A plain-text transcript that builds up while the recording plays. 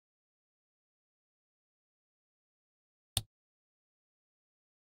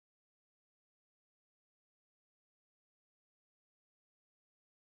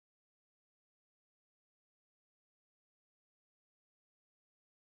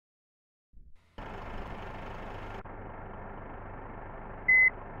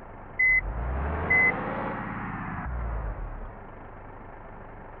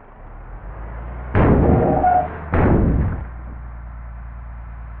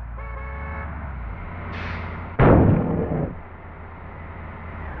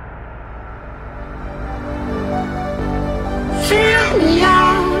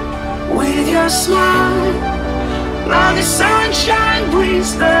smile. Now the sunshine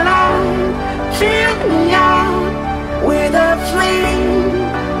brings the light. Fill me out with a flame.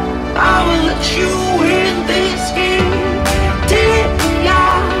 I will let you in this game. Take me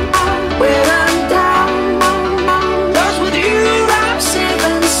out when I'm down. 'Cause with you I'm safe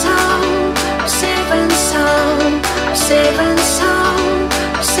and sound. I'm safe and sound. I'm safe and sound.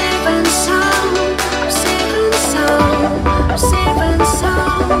 I'm safe and sound. I'm safe and sound. I'm safe and sound. I'm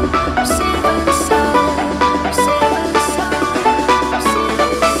safe and sound. I'm safe and sound. I'm safe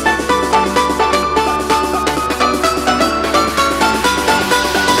and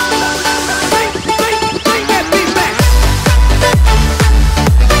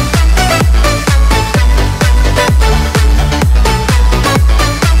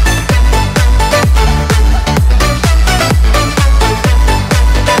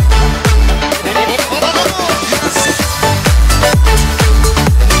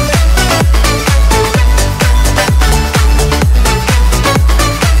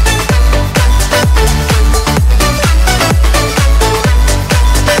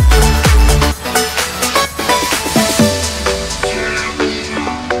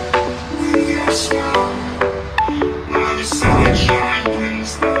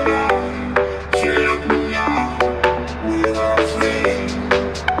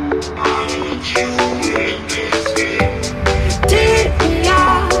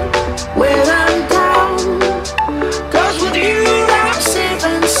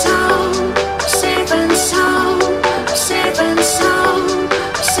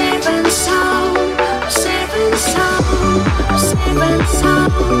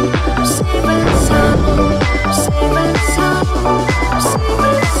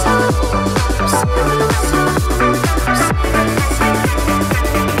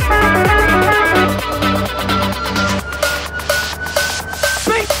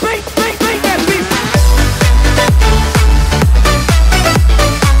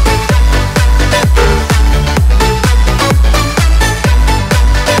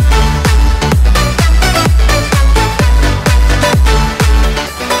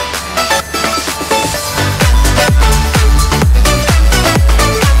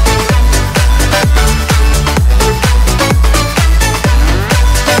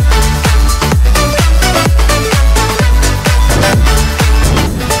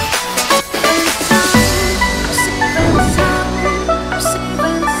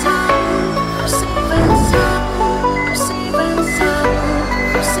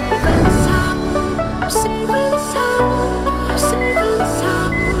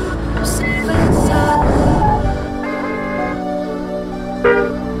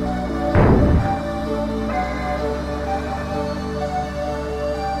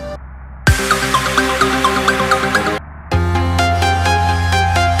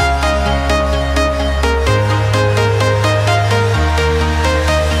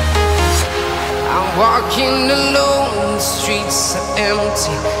walking alone, the streets are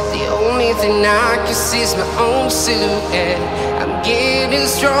empty. The only thing I can see is my own silhouette. I'm getting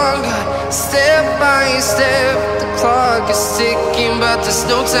stronger, step by step. The clock is ticking, but there's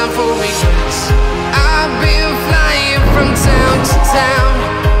no time for regrets. I've been flying from town to town,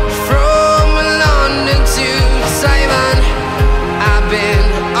 from London to Taiwan. I've been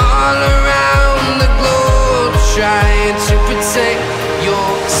all around the globe, trying to protect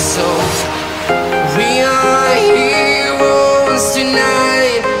your soul. We are heroes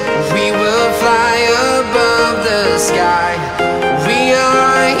tonight. We will fly above the sky. We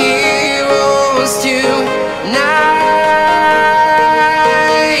are heroes tonight.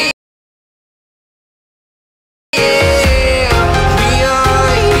 Yeah, we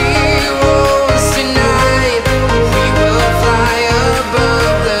are heroes tonight. We will fly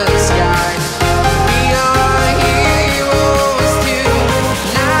above the sky. We are heroes tonight.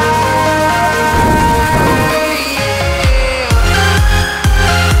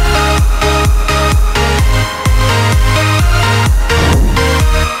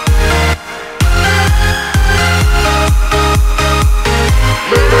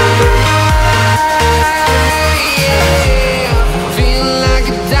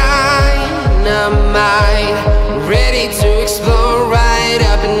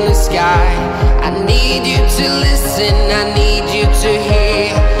 I need you to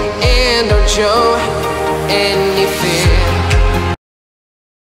hear, and don't show any fear.